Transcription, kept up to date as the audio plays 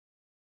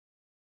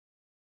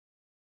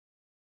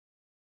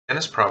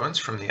Dennis Province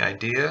from the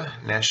IDEA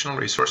National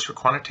Resource for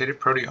Quantitative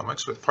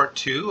Proteomics with part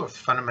 2 of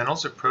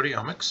Fundamentals of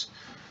Proteomics.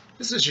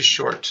 This is a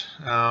short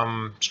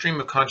stream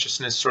of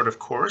consciousness sort of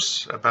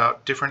course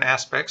about different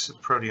aspects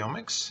of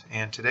proteomics,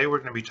 and today we're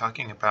going to be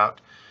talking about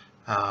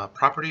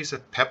properties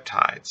of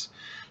peptides.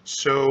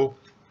 So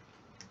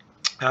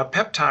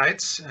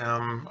peptides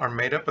are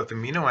made up of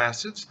amino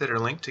acids that are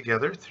linked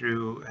together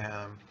through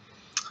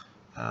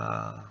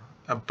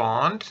a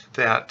bond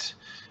that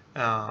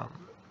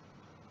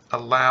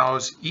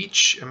allows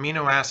each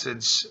amino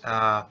acid's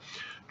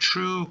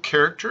true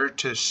character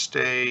to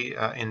stay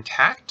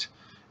intact,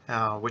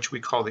 which we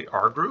call the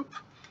R group.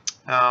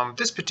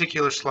 This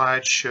particular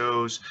slide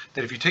shows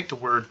that if you take the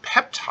word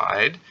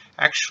peptide,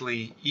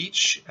 actually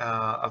each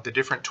of the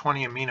different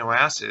 20 amino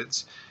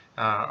acids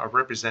are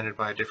represented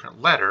by a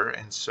different letter,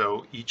 and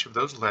so each of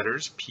those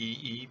letters, P,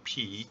 E,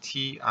 P,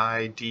 T,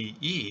 I, D,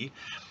 E,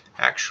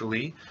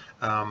 actually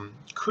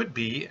could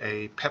be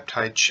a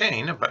peptide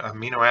chain, an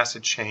amino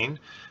acid chain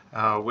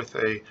with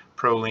a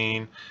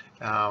proline,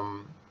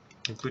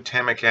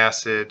 glutamic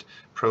acid,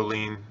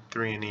 proline,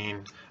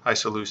 threonine,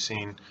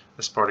 isoleucine,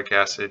 aspartic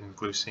acid, and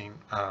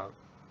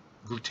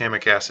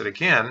glutamic acid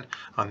again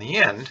on the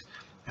end,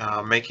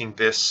 making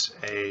this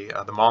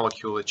the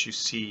molecule that you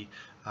see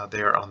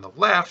there on the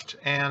left,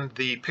 and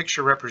the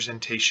picture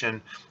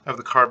representation of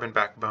the carbon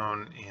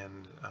backbone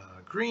in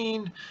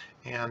green,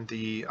 and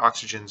the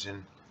oxygens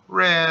in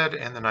red,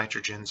 and the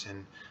nitrogens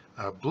in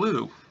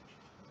blue.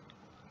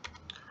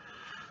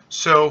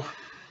 So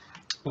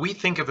we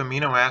think of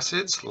amino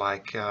acids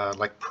like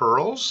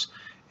pearls,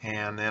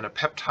 and then a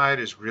peptide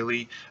is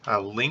really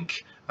a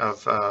link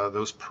of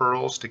those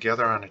pearls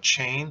together on a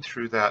chain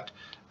through that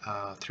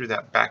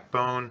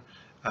backbone,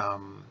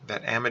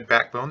 that amide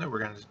backbone that we're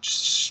going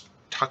to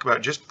talk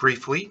about just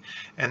briefly.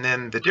 And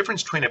then the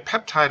difference between a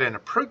peptide and a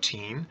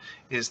protein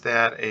is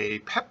that a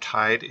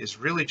peptide is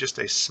really just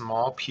a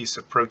small piece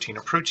of protein.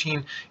 A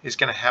protein is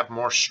going to have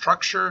more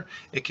structure.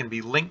 It can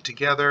be linked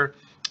together.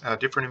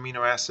 Different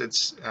amino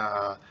acids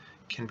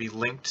can be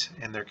linked,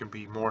 and there can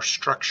be more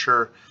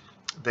structure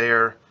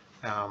there.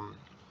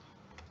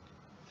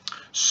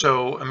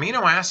 So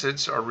amino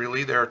acids are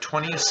really, there are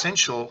 20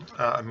 essential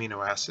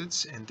amino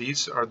acids, and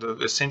these are the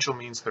essential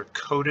means they're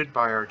coded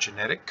by our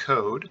genetic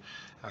code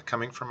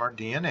coming from our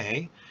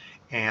DNA,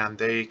 and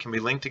they can be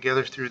linked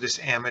together through this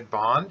amide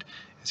bond.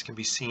 As can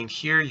be seen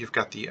here, you've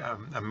got the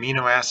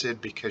amino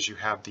acid because you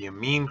have the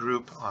amine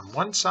group on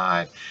one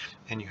side,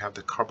 and you have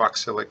the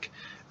carboxylic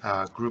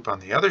group on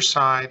the other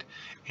side.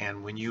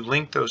 And when you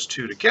link those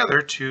two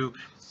together to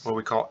what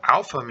we call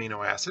alpha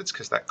amino acids,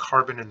 because that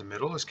carbon in the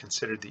middle is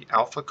considered the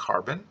alpha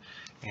carbon,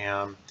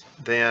 and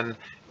then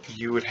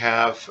you would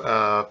have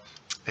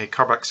a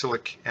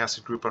carboxylic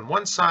acid group on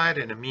one side,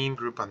 an amine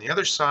group on the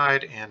other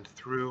side, and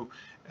through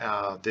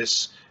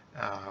this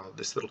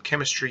little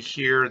chemistry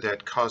here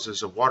that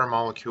causes a water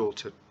molecule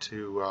to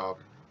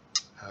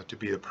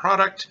be the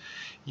product,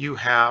 you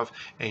have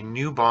a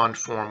new bond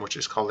form which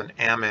is called an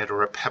amide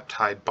or a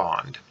peptide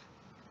bond.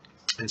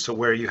 And so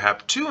where you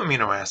have two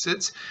amino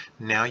acids,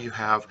 now you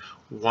have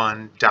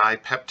one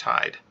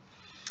dipeptide.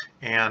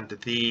 And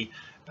the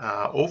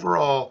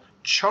overall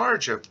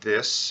charge of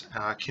this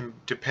can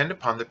depend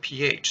upon the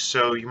pH.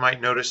 So you might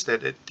notice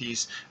that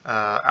these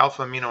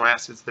alpha amino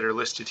acids that are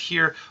listed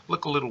here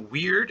look a little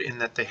weird in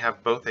that they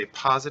have both a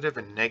positive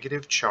and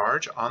negative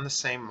charge on the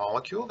same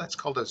molecule. That's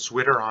called a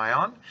Zwitter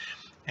ion,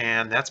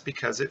 and that's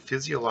because at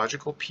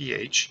physiological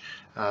pH,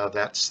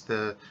 that's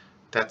the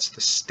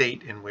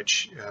state in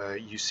which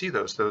you see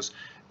those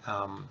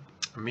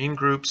amine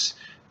groups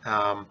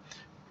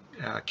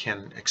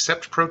can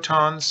accept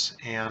protons,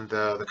 and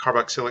the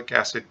carboxylic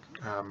acid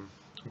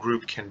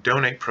group can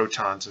donate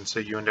protons, and so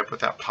you end up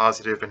with that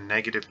positive and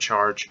negative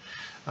charge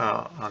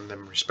on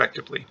them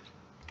respectively.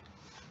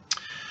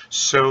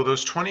 So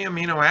those 20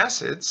 amino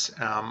acids,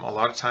 a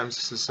lot of times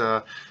this is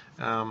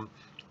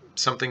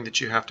something that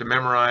you have to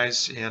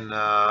memorize in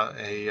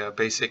a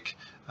basic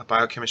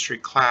biochemistry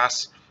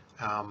class.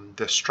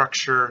 The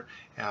structure,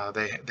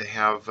 they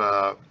have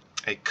a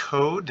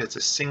code that's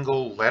a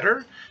single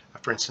letter.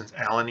 For instance,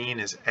 alanine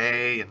is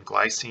A and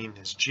glycine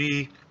is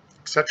G,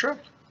 etc.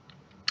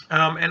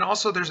 And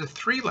also there's a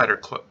 3-letter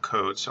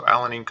code, so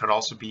alanine could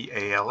also be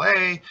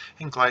ALA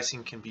and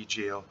glycine can be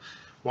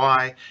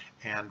GLY,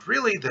 and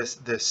really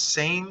the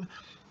same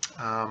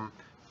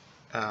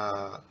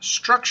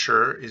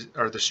structure is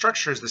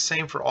the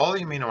same for all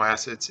the amino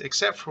acids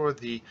except for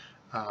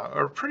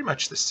or pretty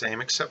much the same,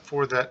 except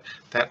for that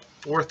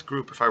fourth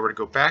group. If I were to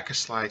go back a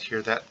slide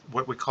here, that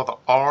what we call the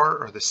R,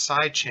 or the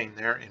side chain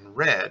there in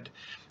red,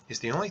 is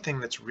the only thing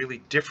that's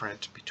really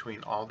different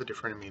between all the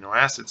different amino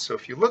acids. So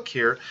if you look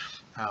here,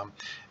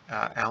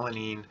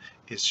 alanine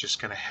is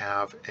just going to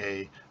have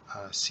a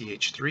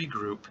CH3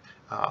 group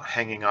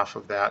hanging off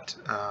of that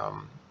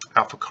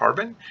alpha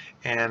carbon,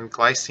 and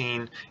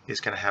glycine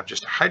is going to have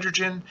just a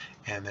hydrogen,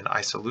 and then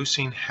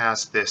isoleucine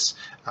has this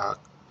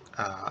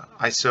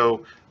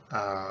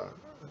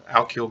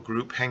alkyl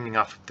group hanging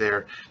off of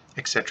there,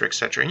 etc.,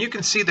 etc. And you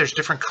can see there's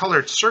different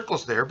colored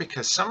circles there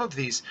because some of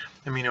these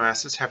amino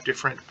acids have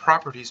different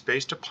properties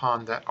based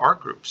upon that R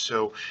group.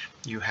 So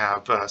you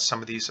have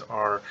some of these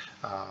are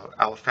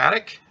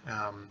aliphatic,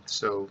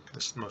 so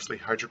this is mostly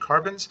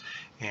hydrocarbons,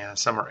 and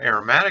some are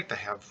aromatic, they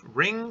have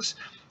rings.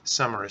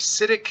 Some are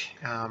acidic,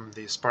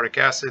 the aspartic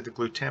acid, the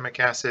glutamic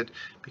acid,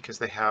 because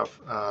they have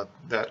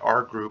that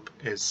R group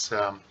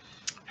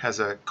has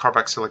a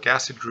carboxylic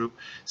acid group.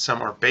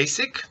 Some are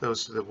basic,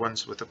 those are the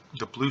ones with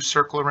the blue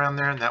circle around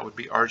there, and that would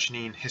be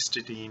arginine,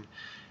 histidine,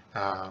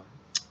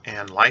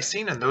 and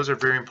lysine, and those are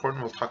very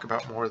important. We'll talk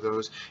about more of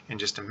those in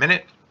just a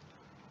minute.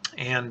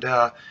 And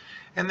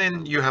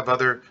then you have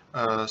other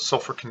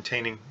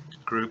sulfur-containing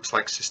groups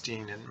like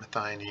cysteine and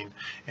methionine,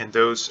 and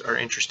those are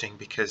interesting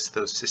because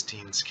those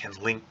cysteines can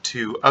link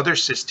to other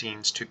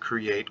cysteines to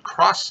create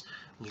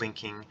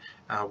cross-linking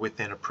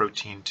within a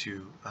protein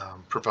to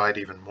provide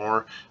even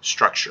more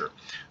structure.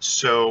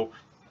 So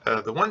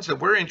the ones that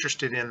we're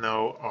interested in,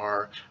 though,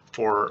 are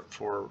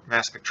for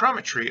mass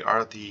spectrometry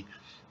are the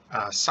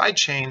side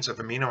chains of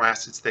amino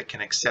acids that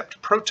can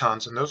accept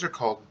protons, and those are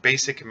called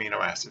basic amino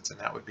acids, and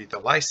that would be the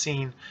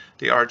lysine,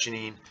 the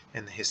arginine,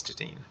 and the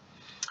histidine.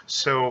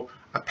 So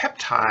a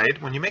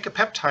peptide, when you make a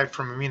peptide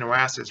from amino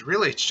acids,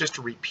 really it's just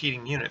a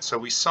repeating unit. So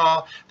we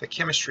saw the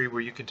chemistry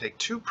where you can take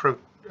two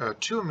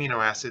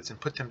amino acids and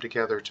put them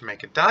together to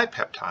make a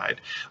dipeptide.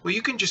 Well,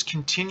 you can just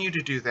continue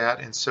to do that,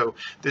 and so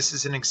this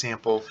is an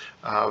example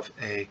of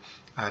a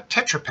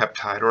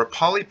tetrapeptide or a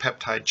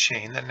polypeptide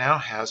chain that now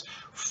has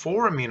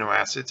 4 amino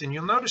acids, and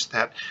you'll notice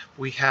that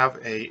we have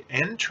a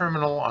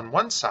N-terminal on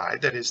one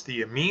side, that is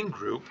the amine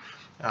group,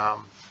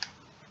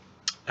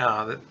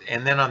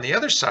 and then on the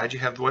other side you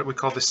have what we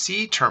call the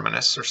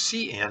C-terminus or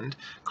C-end,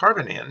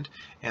 carbon end,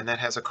 and that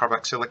has a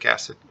carboxylic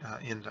acid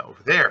end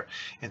over there.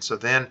 And so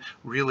then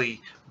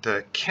really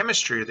the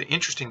chemistry, the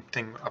interesting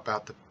thing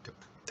about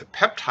the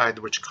peptide,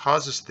 which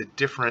causes the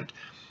different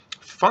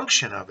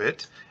function of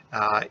it,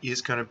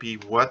 is going to be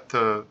what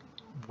the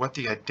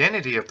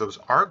identity of those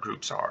R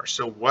groups are.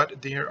 So what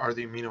are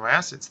the amino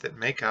acids that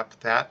make up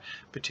that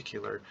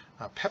particular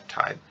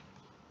peptide.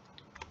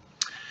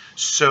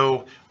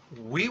 So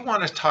we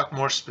want to talk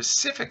more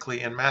specifically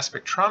in mass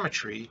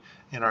spectrometry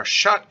in our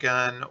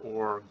shotgun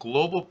or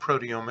global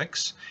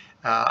proteomics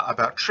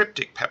about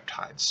tryptic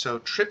peptides. So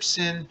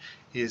trypsin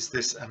is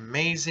this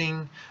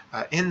amazing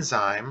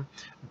enzyme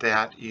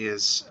that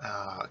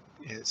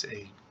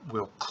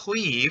will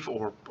cleave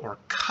or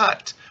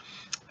cut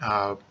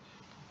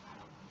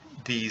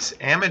these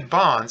amide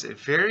bonds at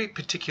very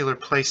particular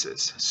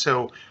places.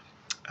 So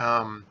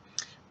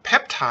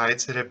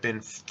peptides that have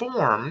been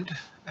formed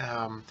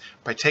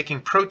by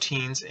taking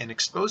proteins and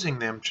exposing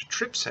them to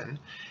trypsin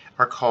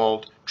are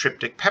called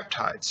tryptic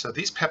peptides. So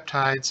these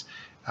peptides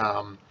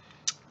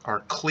are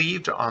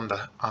cleaved on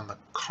the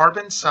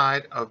carbon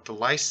side of the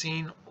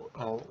lysine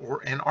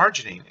and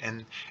arginine,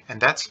 and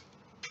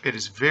it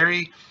is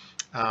very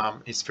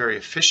it's very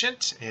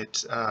efficient.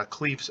 It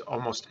cleaves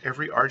almost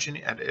every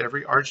arginine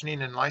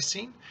and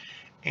lysine,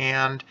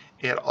 and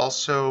it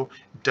also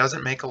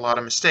doesn't make a lot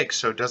of mistakes,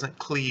 so it doesn't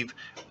cleave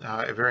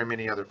at very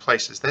many other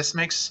places. This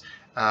makes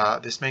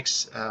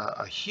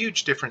a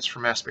huge difference for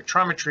mass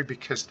spectrometry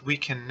because we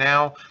can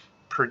now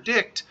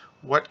predict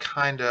what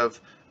kind of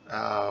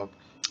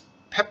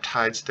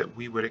peptides that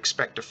we would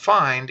expect to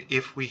find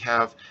if we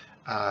have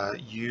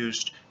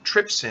used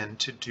trypsin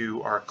to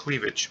do our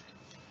cleavage.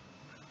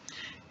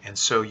 And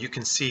so you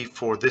can see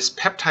for this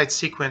peptide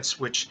sequence,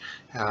 which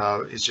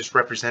is just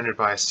represented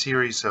by a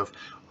series of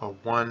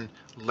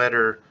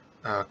one-letter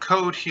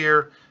code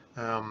here,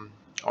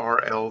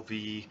 R, L,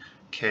 V,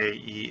 K,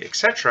 E,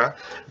 etc.,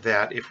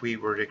 that if we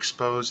were to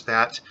expose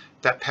that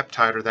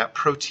peptide or that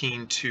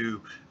protein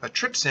to a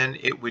trypsin,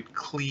 it would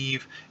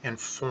cleave and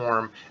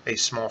form a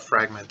small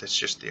fragment that's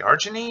just the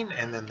arginine,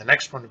 and then the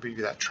next one would be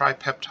that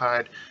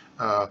tripeptide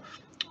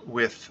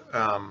with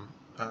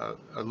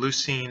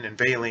leucine and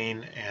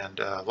valine and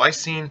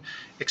lysine,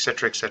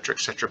 etc., etc.,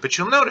 etc. But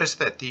you'll notice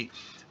that the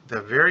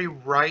very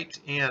right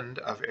end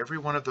of every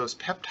one of those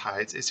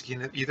peptides is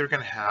either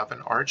going to have an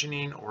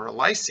arginine or a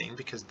lysine,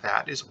 because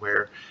that is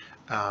where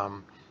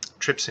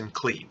trypsin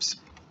cleaves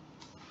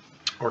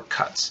or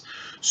cuts.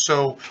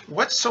 So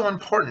what's so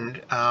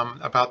important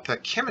about the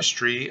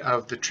chemistry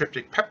of the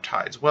tryptic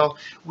peptides? Well,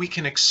 we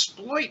can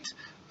exploit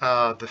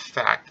the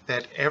fact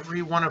that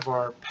every one of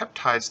our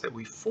peptides that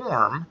we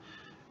form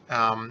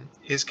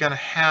is going to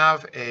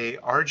have a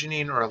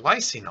arginine or a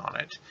lysine on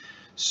it.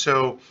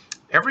 So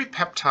every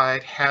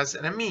peptide has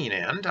an amine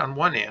end on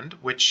one end,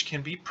 which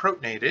can be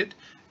protonated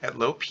at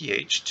low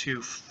pH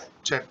to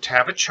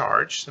have a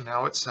charge. So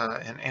now it's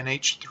an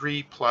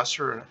NH3 plus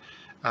or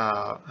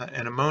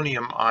an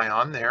ammonium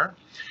ion there.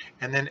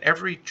 And then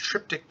every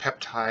tryptic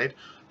peptide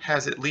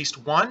has at least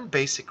one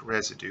basic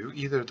residue,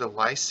 either the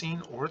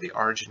lysine or the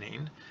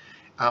arginine,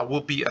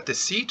 will be at the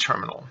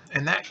C-terminal,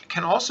 and that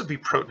can also be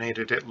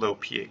protonated at low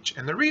pH.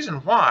 And the reason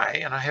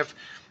why, and I have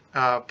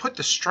put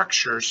the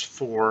structures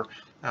for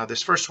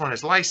this first one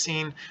is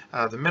lysine,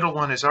 the middle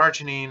one is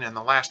arginine, and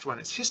the last one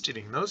is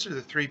histidine. Those are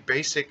the three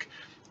basic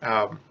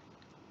amino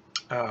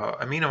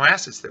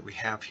acids that we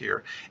have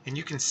here, and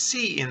you can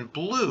see in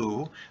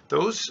blue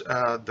those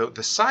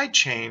the side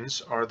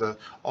chains are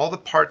all the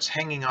parts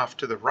hanging off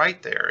to the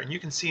right there, and you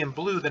can see in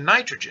blue the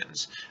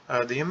nitrogens,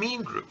 the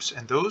amine groups,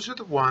 and those are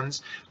the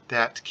ones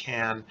that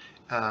can,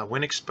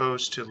 when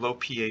exposed to low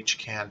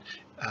pH,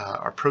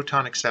 are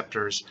proton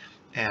acceptors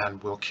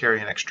and will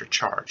carry an extra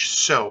charge.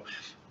 So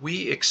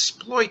we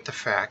exploit the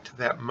fact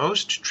that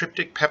most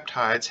tryptic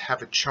peptides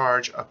have a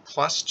charge of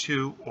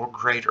 +2 or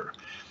greater.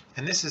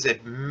 And this is a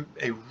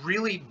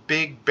really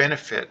big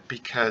benefit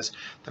because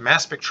the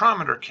mass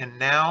spectrometer can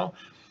now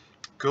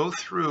go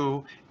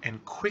through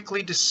and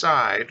quickly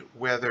decide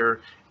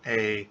whether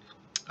an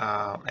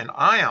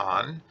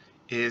ion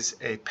is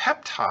a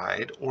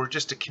peptide or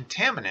just a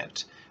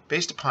contaminant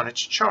based upon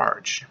its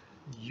charge.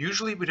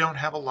 Usually we don't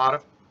have a lot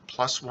of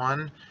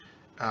 +1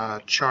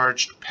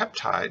 charged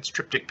peptides,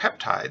 tryptic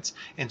peptides,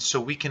 and so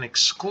we can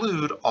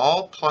exclude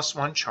all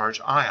 +1 charged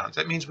ions.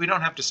 That means we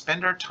don't have to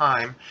spend our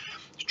time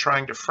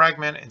trying to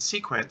fragment and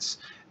sequence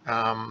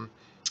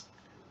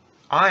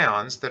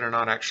ions that are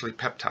not actually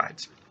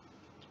peptides.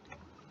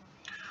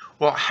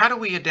 Well, how do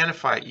we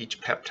identify each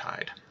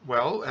peptide?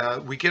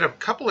 Well, we get a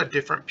couple of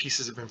different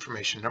pieces of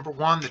information. Number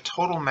one, the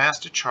total mass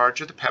to charge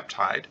of the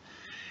peptide.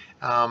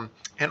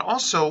 And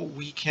also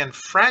we can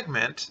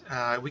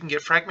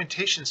get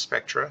fragmentation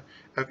spectra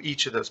of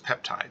each of those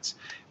peptides.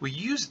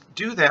 We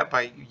do that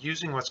by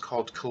using what's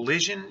called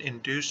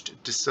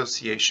collision-induced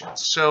dissociation.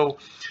 So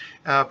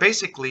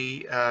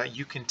basically,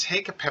 you can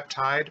take a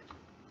peptide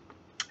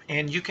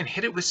and you can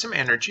hit it with some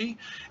energy,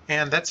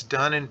 and that's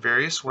done in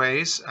various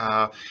ways.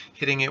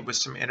 Hitting it with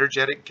some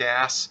energetic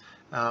gas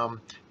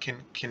can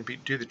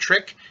do the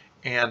trick.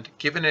 And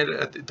given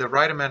it the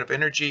right amount of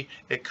energy,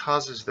 it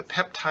causes the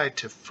peptide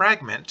to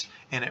fragment,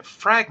 and it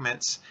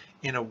fragments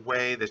in a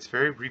way that's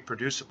very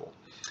reproducible.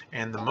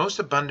 And the most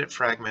abundant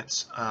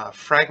fragments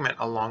fragment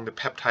along the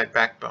peptide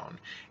backbone.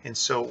 And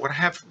so what I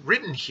have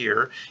written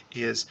here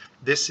is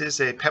this is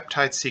a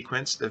peptide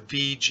sequence. The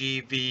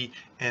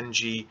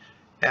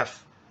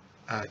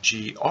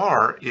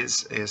VGVNGFGR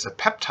is a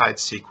peptide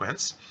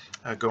sequence.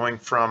 Going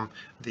from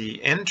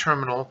the N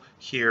terminal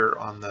here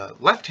on the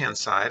left-hand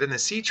side and the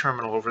C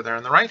terminal over there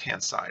on the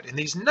right-hand side. And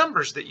these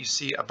numbers that you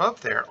see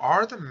above there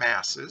are the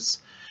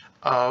masses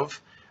of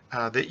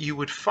that you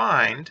would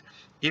find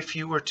if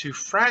you were to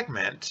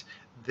fragment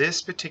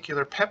this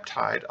particular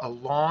peptide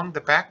along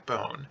the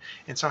backbone.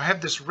 And so I have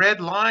this red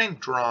line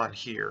drawn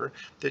here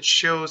that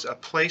shows a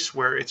place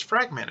where it's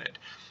fragmented.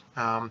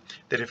 That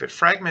if it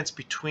fragments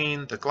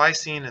between the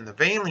glycine and the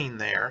valine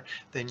there,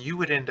 then you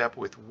would end up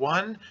with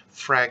one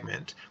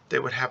fragment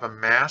that would have a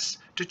mass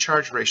to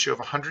charge ratio of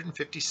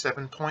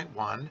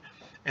 157.1,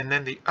 and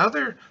then the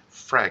other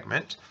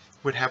fragment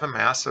would have a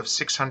mass of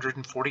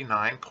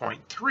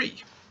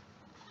 649.3.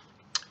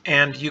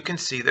 And you can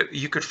see that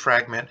you could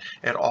fragment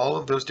at all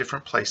of those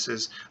different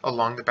places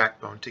along the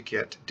backbone to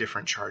get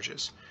different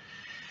charges.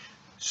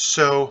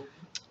 So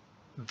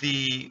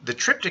the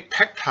tryptic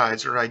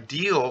peptides are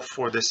ideal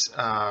for this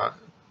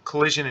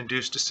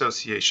collision-induced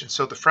dissociation.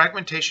 So the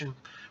fragmentation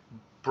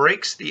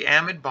breaks the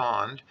amide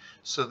bond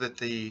so that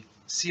the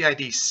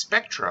CID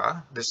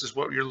spectra, this is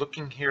what you're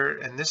looking here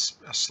in this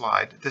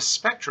slide, the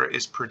spectra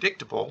is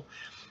predictable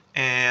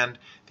and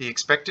the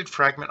expected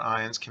fragment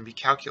ions can be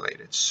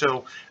calculated.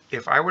 So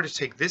if I were to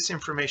take this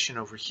information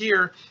over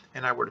here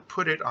and I were to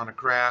put it on a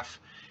graph,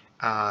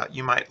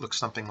 you might look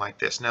something like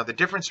this. Now the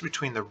difference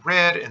between the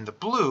red and the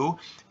blue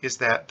is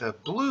that the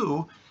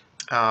blue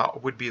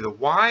would be the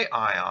Y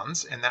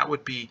ions, and that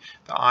would be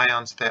the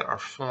ions that are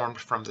formed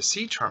from the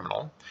C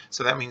terminal.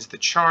 So that means the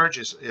charge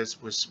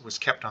was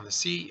kept on the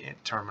C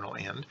terminal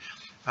end.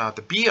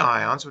 The B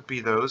ions would be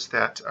those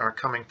that are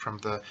coming from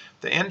the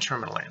N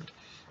terminal end.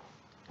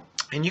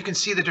 And you can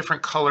see the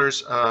different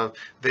colors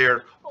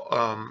there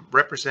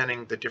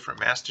representing the different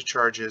mass to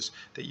charges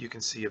that you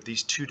can see of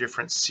these two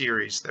different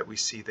series that we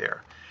see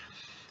there.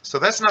 So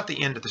that's not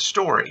the end of the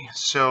story.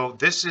 So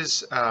this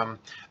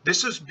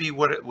would be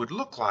what it would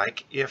look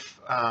like if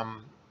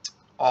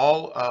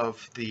all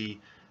of the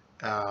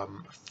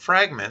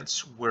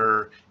fragments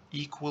were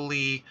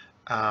equally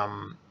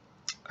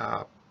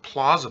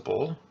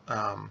plausible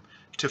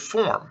to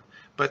form.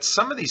 But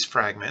some of these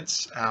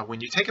fragments,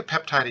 when you take a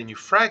peptide and you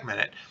fragment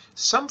it,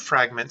 some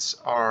fragments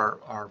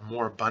are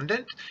more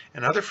abundant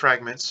and other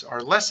fragments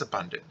are less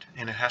abundant.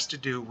 And it has to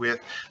do with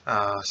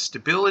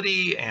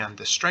stability and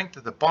the strength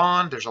of the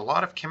bond. There's a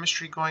lot of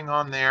chemistry going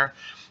on there.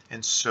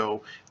 And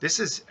so this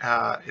is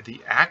the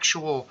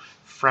actual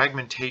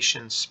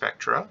fragmentation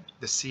spectra,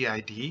 the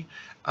CID,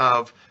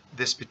 of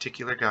this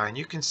particular guy. And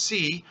you can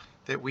see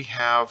that we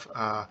have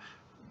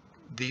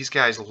these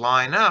guys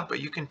line up,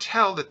 but you can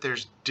tell that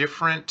there's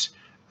different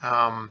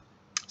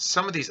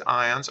some of these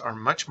ions are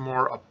much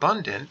more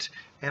abundant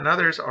and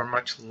others are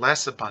much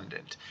less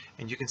abundant.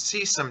 And you can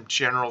see some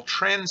general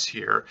trends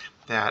here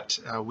that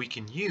we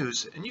can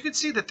use. And you can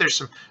see that there's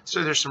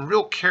some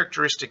real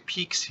characteristic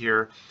peaks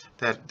here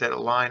that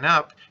line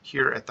up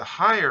here at the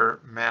higher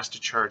mass to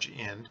charge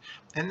end.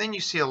 And then you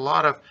see a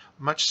lot of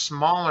much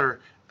smaller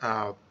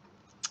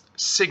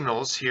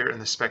signals here in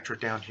the spectra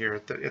down here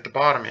at the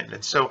bottom end.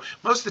 And so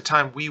most of the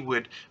time we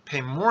would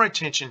pay more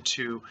attention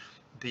to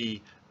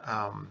the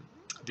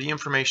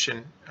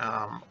information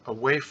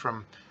away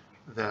from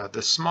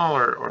the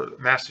smaller or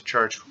mass to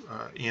charge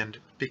end,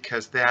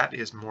 because that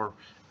is more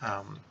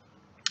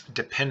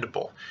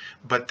dependable.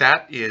 But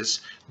that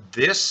is,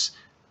 this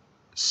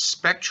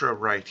spectra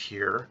right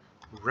here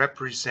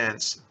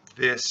represents,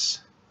 this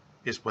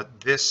is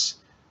what this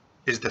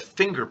is, the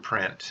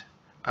fingerprint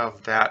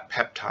of that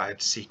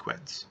peptide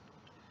sequence.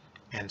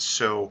 And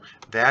so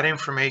that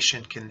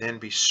information can then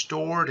be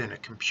stored in a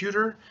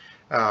computer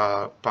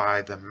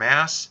by the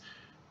mass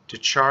to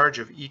charge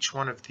of each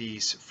one of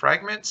these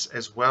fragments,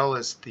 as well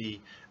as the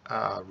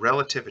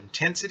relative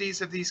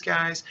intensities of these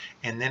guys,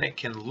 and then it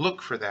can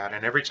look for that,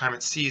 and every time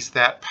it sees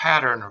that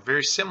pattern or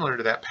very similar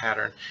to that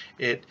pattern,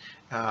 it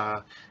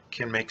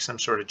can make some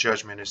sort of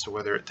judgment as to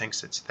whether it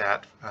thinks it's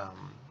that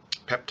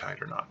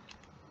peptide or not.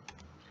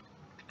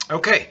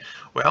 Okay,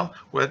 well,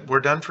 we're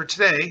done for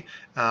today.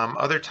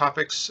 Other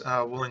topics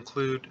will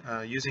include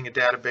using a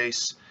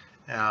database,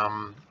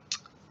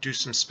 do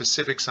some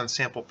specifics on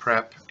sample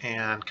prep,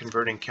 and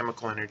converting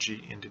chemical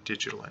energy into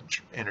digital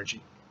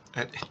energy.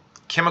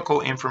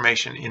 Chemical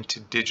information into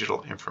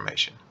digital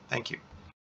information. Thank you.